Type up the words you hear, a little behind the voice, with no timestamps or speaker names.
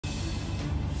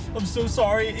I'm so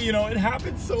sorry. You know, it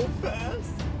happened so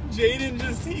fast. Jaden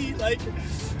just,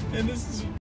 and this is...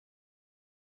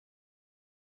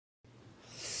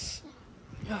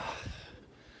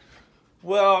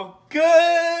 Well,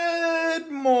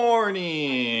 good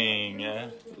morning.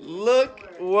 Look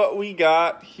what we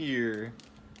got here.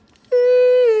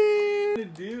 What to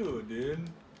do, dude?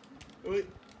 Wait.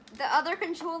 The other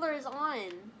controller is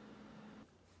on.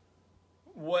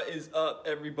 What is up,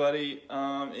 everybody?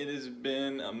 It has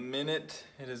been a minute.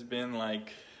 It has been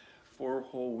like 4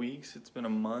 whole weeks. It's been a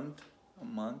month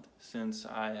since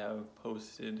I have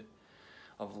posted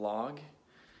a vlog.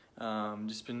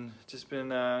 It's been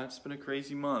a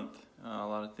crazy month. A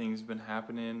lot of things have been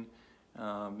happening,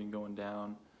 been going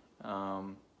down.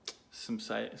 Some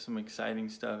exciting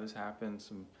stuff has happened.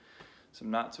 Some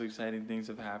not so exciting things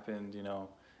have happened. You know,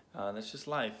 that's just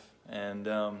life. And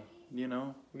you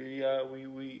know,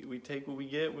 we take what we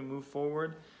get, we move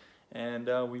forward, and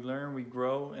we learn, we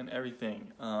grow, and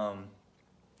everything.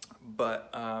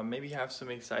 But maybe have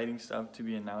some exciting stuff to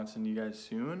be announcing to you guys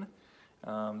soon.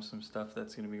 Some stuff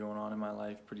that's going to be going on in my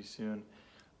life pretty soon.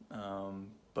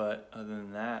 But other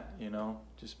than that, you know,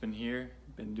 just been here,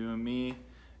 been doing me,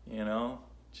 you know,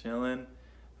 chilling.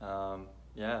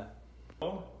 Yeah.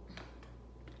 Oh,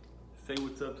 say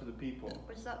what's up to the people.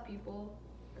 What's up, people?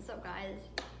 What's up, guys?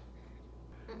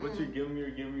 What's your give 'em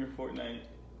your Fortnite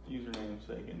username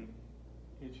so I can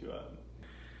hit you up.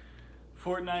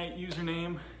 Fortnite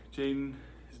username, Jaden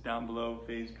is down below,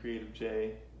 FaZe Creative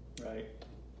J, right?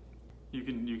 You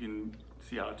can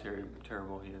see how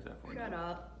terrible he is at Fortnite. Shut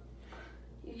up.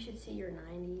 You should see your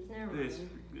 90s. Never mind.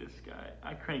 This guy,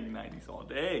 I crank 90s all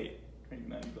day.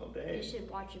 You should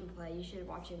watch him play. You should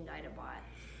watch him die to bot.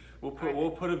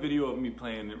 We'll put a video of me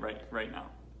playing it right now.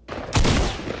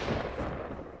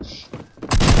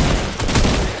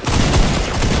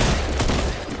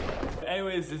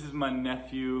 Anyways, this is my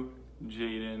nephew,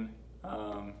 Jaden.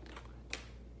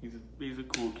 He's a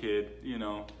cool kid, you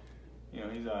know,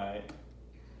 he's alright.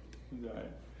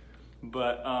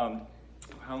 But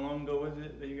how long ago was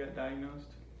it that you got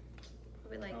diagnosed?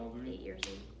 Probably like 8 years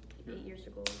ago. 8 years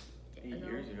ago. 8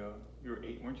 years ago. You were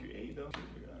 8, weren't you 8 though?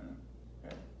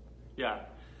 Right. Yeah.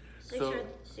 6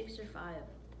 or 5.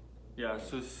 Yeah,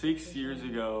 so 6 years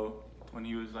ago, when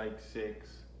he was like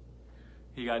 6,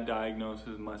 he got diagnosed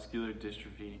with muscular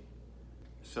dystrophy.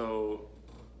 So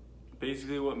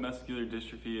basically what muscular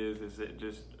dystrophy is it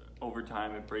just over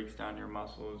time it breaks down your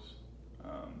muscles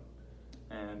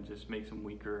and just makes them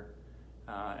weaker.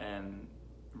 And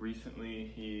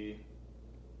recently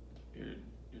you're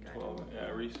 12.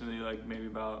 Yeah, recently, like maybe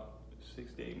about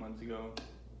 6 to 8 months ago,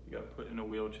 he got put in a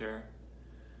wheelchair.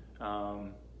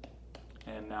 And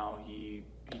now he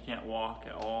can't walk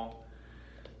at all.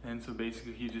 And so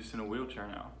basically he's just in a wheelchair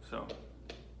now. So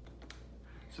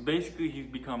basically he's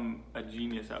become a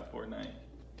genius at Fortnite.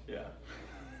 Yeah.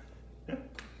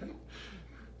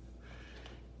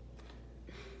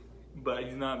 But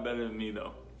he's not better than me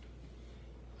though.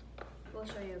 We'll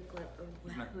show you a clip of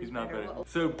he's not better.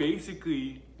 So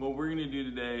basically what we're gonna do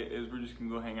today is we're just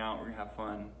gonna go hang out, we're gonna have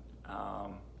fun.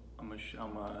 I'm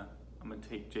gonna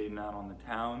take Jaden out on the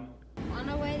town. On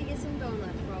our way to get some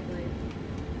donuts, probably.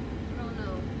 I don't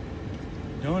know.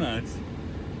 Donuts?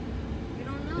 We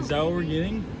don't know. Is that what we're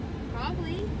getting?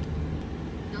 Probably.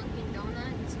 Dunkin'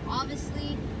 Donuts.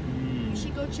 Obviously, you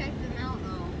should go check them out,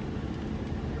 though.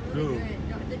 They're really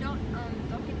good. The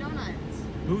Dunkin' Donuts.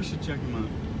 Who should check them out?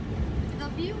 The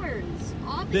viewers.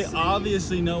 Obviously. They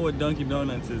obviously know what Dunkin'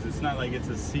 Donuts is. It's not like it's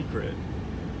a secret.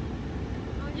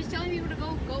 I'm just telling people to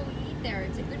go eat there.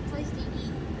 It's a good place to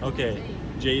eat. Okay,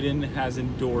 Jaden has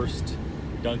endorsed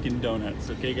Dunkin' Donuts.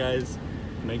 Okay, guys,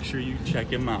 make sure you check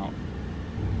him out.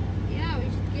 Yeah, we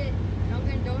should get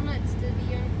Dunkin' Donuts to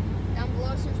be down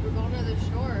below since we're going to the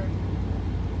store.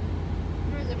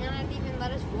 They might not even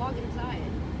let us vlog inside.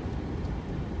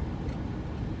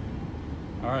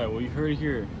 All right, well, you heard it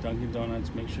here. Dunkin'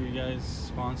 Donuts. Make sure you guys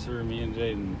sponsor me and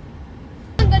Jaden.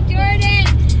 The Jordan.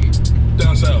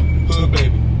 Down south, hood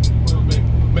baby.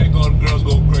 Make all the girls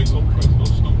go crazy, go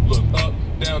stupid. Look up,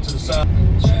 down to the side.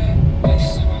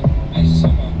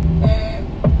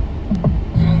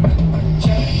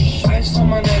 Ice on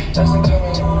my neck doesn't tell me.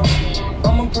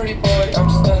 I'm a pretty boy, I'm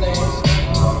stunning.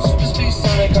 Super speed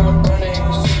Sonic, I'm running.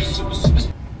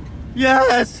 Super.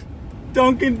 Yes!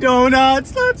 Dunkin'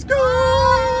 Donuts, let's go!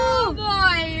 Oh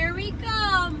boy, here we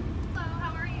come. Hello,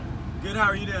 how are you? Good, how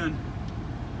are you doing?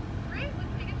 Great, what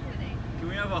can I get you today? Can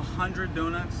we have 100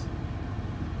 donuts?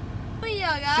 Oh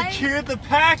yeah, guys. Secure the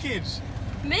package!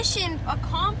 Mission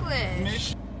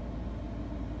accomplished.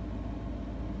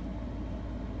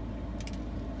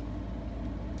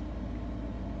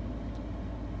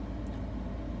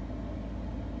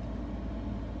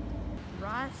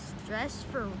 Dress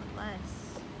for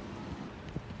less.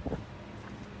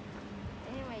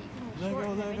 Anyway, you can Let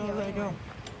shorten the video anyway.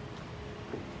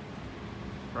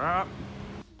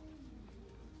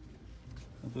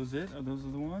 Are those it? Are those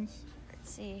the ones?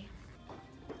 Let's see.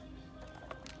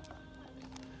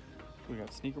 We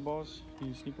got sneaker balls. You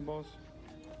use sneaker balls?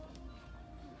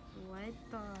 What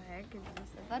the heck is this?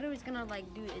 I thought it was gonna like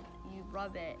do it. You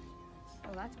rub it.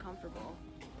 Oh, that's comfortable.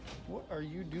 What are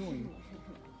you doing?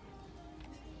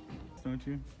 Don't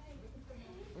you?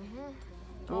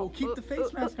 Oh, keep the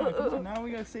face mask on. Come on, now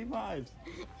we gotta save lives.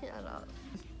 Shut up.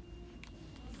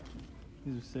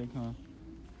 These are sick, huh?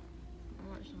 I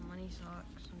want some money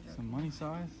socks. Some money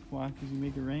size? Why? Because you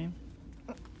make it rain?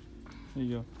 There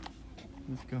you go.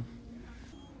 Let's go.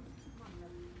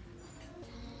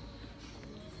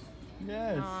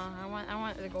 Yes. I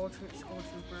want the gold school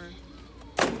trooper.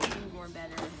 More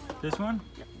better. This one?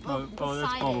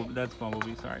 Oh, That's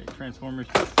Bumblebee. Sorry. Transformers.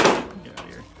 Get out of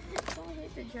here. Don't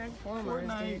hate the Transformers.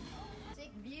 Fortnite. Dude.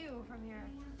 Sick view from here.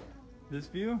 This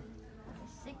view?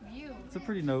 Sick view. It's a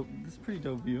pretty dope. It's a pretty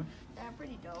dope view. Yeah,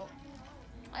 pretty dope.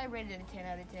 I rated it a 10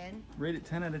 out of 10. Rate it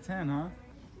 10 out of 10, huh?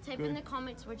 Type Good. in the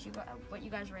comments what you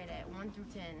guys rate it, 1 through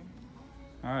 10.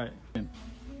 All right.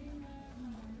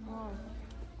 Oh,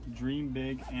 Dream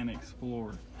big and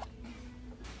explore.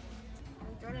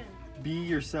 Jordan. Be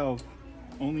yourself.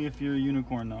 Only if you're a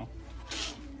unicorn, though.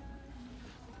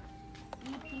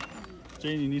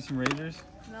 Jane, you need some razors?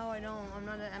 No, I don't. I'm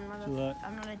not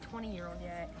a 20-year-old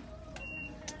yet.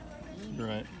 You're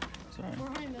right. Sorry.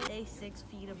 Stay 6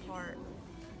 feet apart.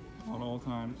 At all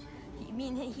times. Me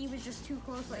and he was just too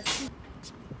close, like.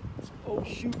 Oh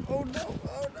shoot! Oh no!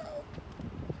 Oh no!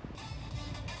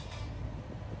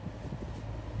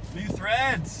 New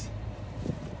threads.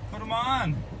 Put them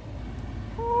on.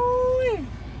 Woo-wee.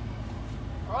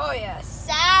 Oh yeah,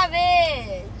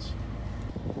 savage!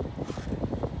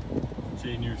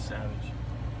 Jaden, you're a savage.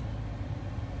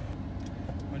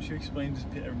 Why don't you explain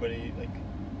to everybody like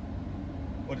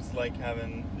what it's like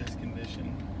having this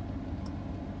condition?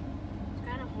 It's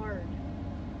kind of hard.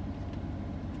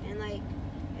 And like,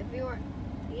 if you were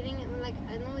eating it, like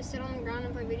I normally sit on the ground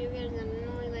and play video games, and I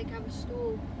normally like have a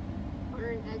stool,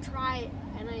 or I try it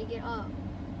and I get up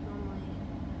normally.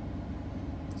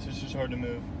 It's just hard to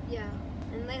move. Yeah,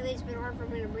 and lately it's been hard for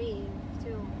me to breathe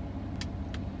too.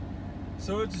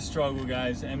 So it's a struggle,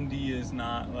 guys. MD is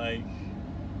not like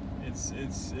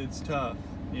it's tough,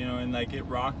 you know, and like it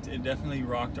definitely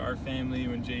rocked our family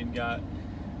when Jade got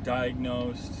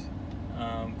diagnosed,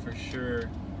 for sure.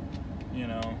 You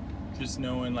know, just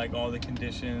knowing like all the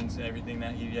conditions, everything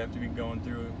that he'd have to be going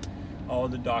through, all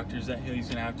the doctors that he's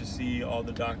gonna have to see, all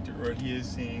the or he is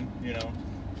seeing, you know,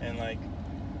 and like,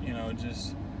 you know,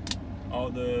 just all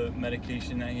the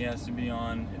medication that he has to be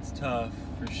on. It's tough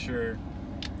for sure,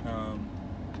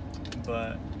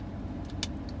 but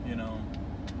you know,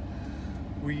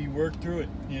 we work through it.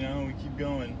 You know, we keep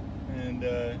going, and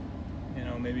you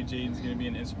know, maybe Jaden's gonna be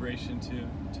an inspiration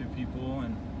to people,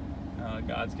 and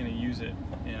God's gonna use it,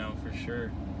 you know, for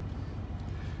sure.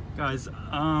 Guys,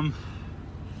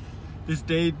 this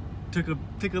day took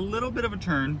a little bit of a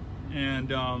turn, and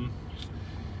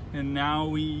now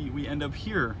we end up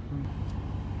here.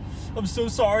 I'm so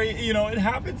sorry, you know, it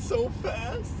happened so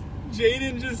fast.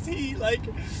 Jaden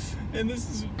and this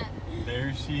is,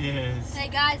 there she is. Hey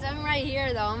guys, I'm right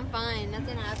here though. I'm fine.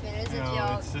 Nothing happened. It's a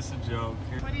joke. It's just a joke.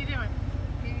 Here. What are you doing?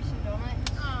 Maybe some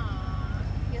donuts. Aww.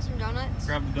 You get some donuts?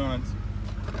 Grab the donuts.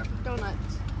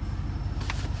 Donuts.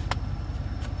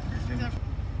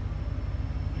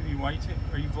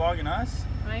 Are you vlogging us?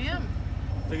 I am.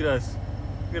 Look at us.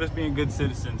 Look at us being good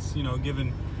citizens, you know,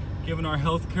 giving our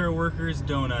healthcare workers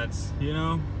donuts, you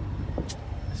know?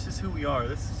 This is who we are.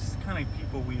 This is just the kind of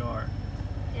people we are.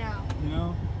 Yeah. You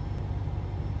know?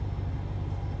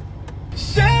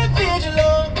 Savage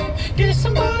love, did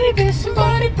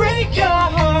somebody break your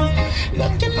heart?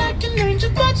 Looking like an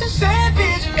angel, but you're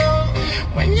savage love.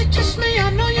 When you kiss me, I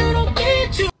know you're